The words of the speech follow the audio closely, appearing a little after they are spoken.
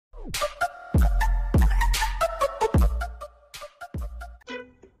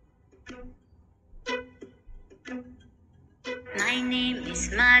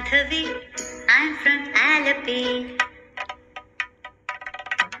Madhavi. I'm from Alapi.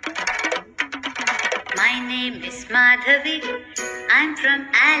 My name is Madhavi. I'm from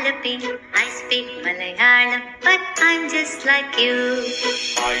Alapi. I speak Malayalam, but I'm just like you.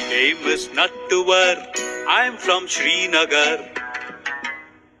 My name is Nattuvar. I'm from Srinagar.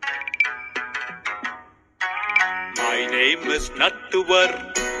 My name is Nattuvar.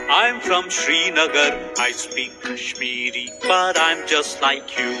 I'm from Srinagar. I speak Kashmiri, but I'm just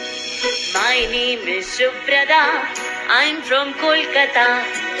like you. My name is Shubrada. I'm from Kolkata.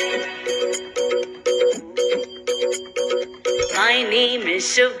 My name is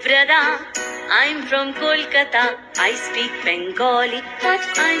Shubrada. I'm from Kolkata. I speak Bengali, but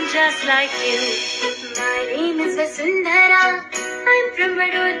I'm just like you. My name is Vasundhara. I'm from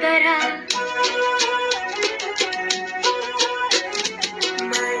Vadodara.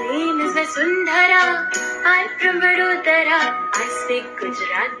 My name is Vasundhara. I'm from Vadodara. I speak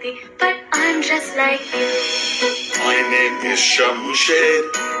Gujarati, but I'm just like you. My name is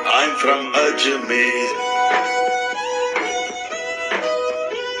Shamsher. I'm from Ajmer.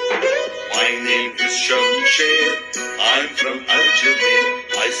 My name is Shamsher. I'm from Ajmer.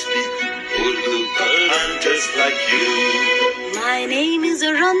 I speak Urdu, but I'm just like you. My name is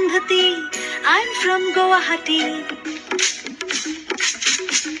Arundhati. I'm from Guwahati.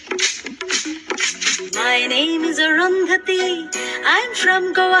 My name is Arundhati. I'm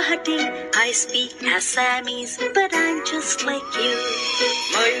from Guwahati. I speak Assamese, but I'm just like you.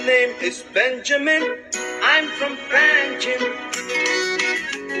 My name is Benjamin. I'm from Panjim.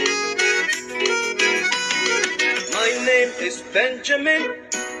 My name is Benjamin.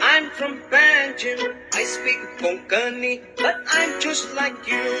 I'm from Panjim. I speak Konkani, but I'm just like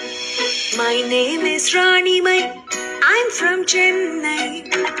you. My name is Rani Mai. I'm from Chennai.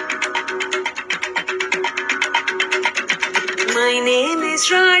 My name is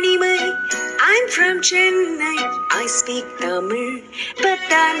Rani Mai. I'm from Chennai. I speak Tamil, but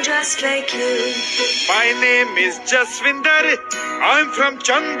I'm just like you. My name is Jaswinder. I'm from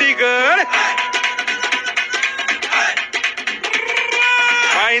Chandigarh.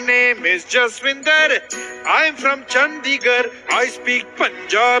 My name is Jaswinder. I'm from Chandigarh. I speak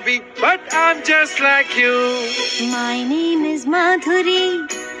Punjabi, but I'm just like you. My name is Madhuri.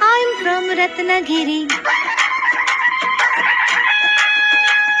 I'm from Ratnagiri.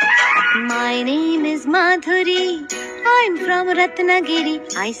 My name is Madhuri. I'm from Ratnagiri.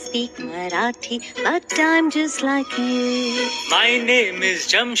 I speak Marathi, but I'm just like you. My name is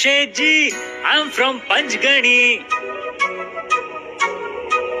Jamshedji. I'm from Panchgani.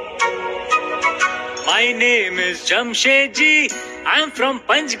 My name is Jamshedji. I'm from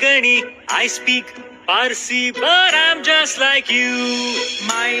Panchgani. I speak Parsi, but I'm just like you.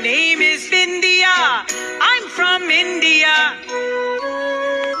 My name is Bindia. I'm from India.